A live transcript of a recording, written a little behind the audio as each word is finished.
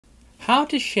How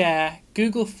to share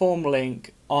Google Form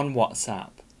link on WhatsApp.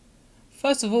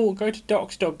 First of all, go to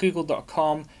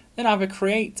docs.google.com, then either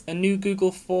create a new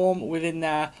Google form within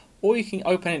there, or you can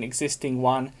open an existing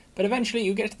one. But eventually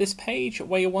you'll get to this page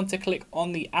where you want to click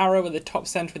on the arrow at the top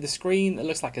center of the screen that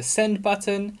looks like a send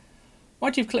button.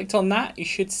 Once you've clicked on that, you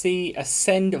should see a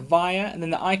send via and then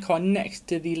the icon next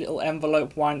to the little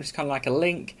envelope one, which is kind of like a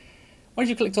link. Once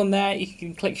you've clicked on there, you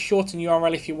can click shorten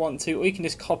URL if you want to, or you can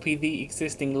just copy the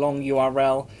existing long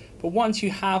URL. But once you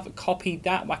have copied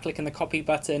that by clicking the copy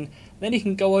button, then you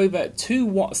can go over to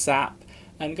WhatsApp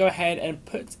and go ahead and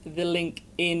put the link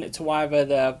in to either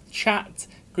the chat,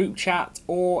 group chat,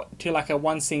 or to like a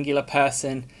one singular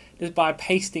person just by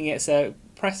pasting it. So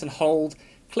press and hold,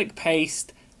 click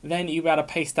paste, then you'll be able to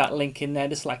paste that link in there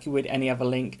just like you would any other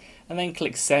link, and then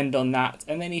click send on that,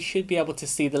 and then you should be able to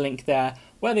see the link there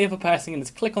where the other person can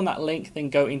just click on that link, then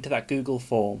go into that Google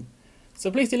form.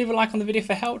 So please do leave a like on the video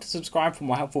for help, to subscribe for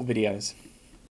more helpful videos.